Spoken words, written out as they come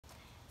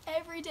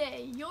Every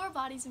day, your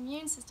body's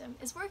immune system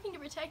is working to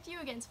protect you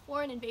against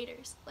foreign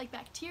invaders, like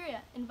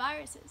bacteria and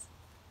viruses.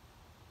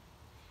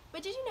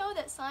 But did you know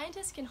that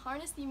scientists can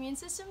harness the immune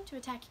system to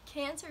attack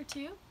cancer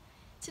too?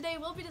 Today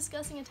we'll be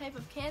discussing a type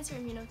of cancer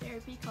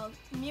immunotherapy called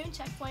immune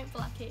checkpoint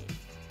blockade.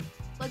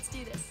 Let's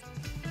do this.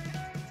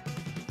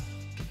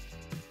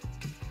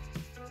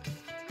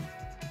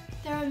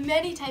 There are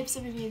many types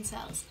of immune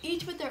cells,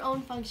 each with their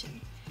own function.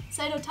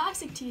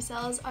 Cytotoxic T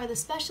cells are the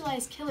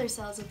specialized killer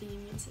cells of the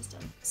immune system.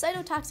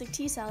 Cytotoxic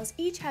T cells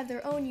each have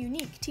their own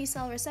unique T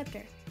cell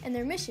receptor, and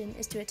their mission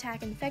is to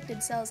attack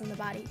infected cells in the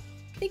body.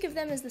 Think of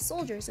them as the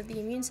soldiers of the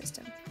immune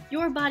system.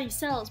 Your body's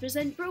cells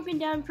present broken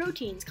down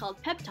proteins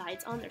called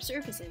peptides on their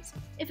surfaces.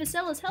 If a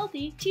cell is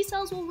healthy, T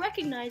cells will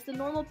recognize the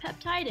normal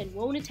peptide and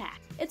won't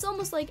attack. It's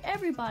almost like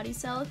every body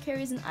cell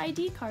carries an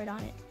ID card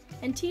on it,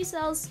 and T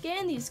cells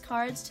scan these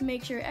cards to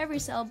make sure every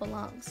cell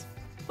belongs.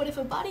 But if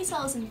a body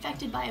cell is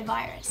infected by a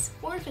virus,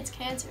 or if it's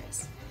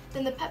cancerous,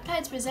 then the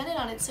peptides presented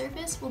on its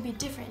surface will be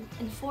different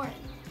and foreign.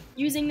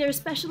 Using their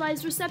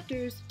specialized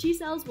receptors, T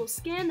cells will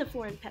scan the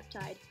foreign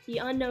peptide, the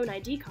unknown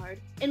ID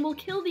card, and will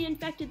kill the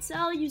infected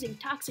cell using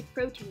toxic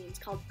proteins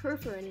called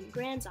perforin and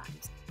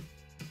granzymes.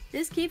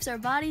 This keeps our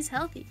bodies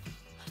healthy.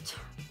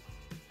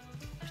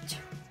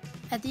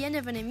 At the end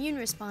of an immune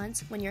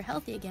response, when you're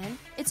healthy again,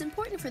 it's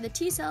important for the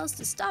T cells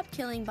to stop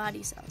killing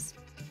body cells.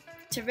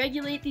 To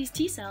regulate these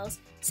T cells,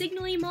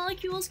 signaling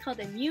molecules called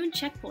immune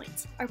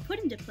checkpoints are put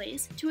into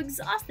place to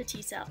exhaust the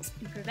T cells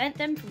and prevent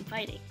them from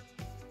fighting.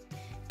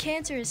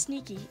 Cancer is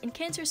sneaky, and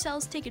cancer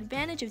cells take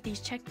advantage of these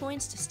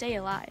checkpoints to stay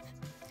alive.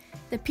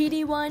 The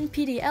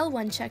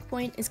PD-1/PD-L1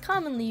 checkpoint is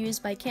commonly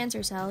used by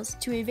cancer cells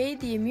to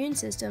evade the immune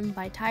system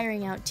by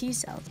tiring out T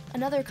cells.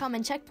 Another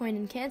common checkpoint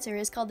in cancer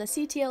is called the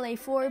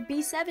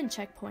CTLA-4/B7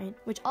 checkpoint,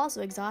 which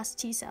also exhausts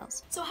T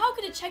cells. So how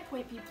could a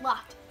checkpoint be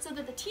blocked so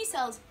that the T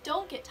cells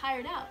don't get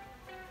tired out?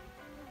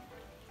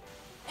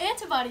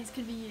 Antibodies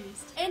could be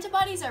used.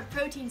 Antibodies are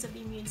proteins of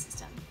the immune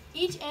system,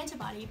 each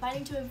antibody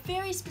binding to a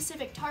very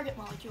specific target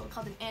molecule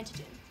called an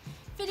antigen,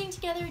 fitting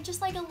together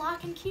just like a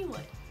lock and key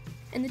would.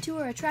 And the two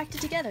are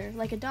attracted together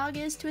like a dog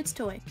is to its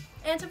toy.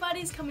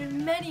 Antibodies come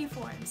in many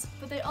forms,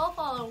 but they all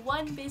follow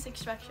one basic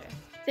structure.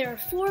 There are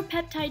 4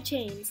 peptide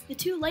chains, the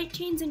 2 light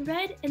chains in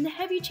red and the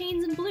heavy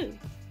chains in blue.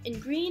 In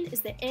green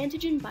is the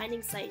antigen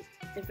binding site,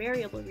 the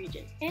variable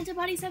region.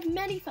 Antibodies have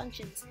many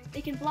functions.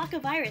 They can block a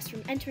virus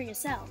from entering a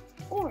cell,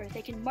 or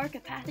they can mark a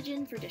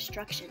pathogen for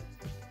destruction.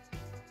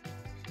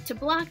 To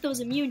block those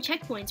immune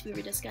checkpoints we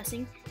were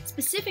discussing,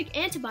 specific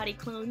antibody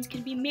clones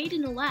can be made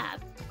in a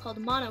lab, called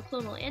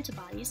monoclonal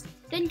antibodies,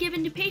 then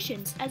given to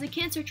patients as a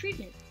cancer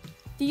treatment.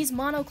 These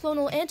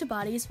monoclonal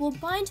antibodies will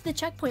bind to the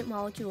checkpoint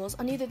molecules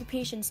on either the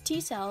patient's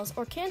T cells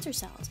or cancer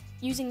cells,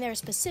 using their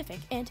specific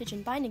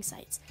antigen binding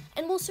sites,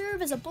 and will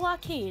serve as a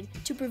blockade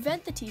to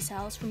prevent the T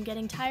cells from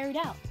getting tired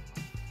out.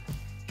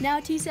 Now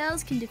T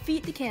cells can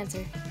defeat the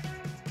cancer.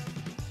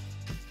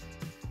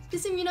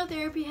 This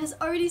immunotherapy has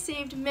already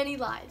saved many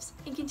lives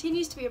and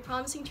continues to be a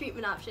promising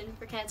treatment option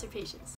for cancer patients.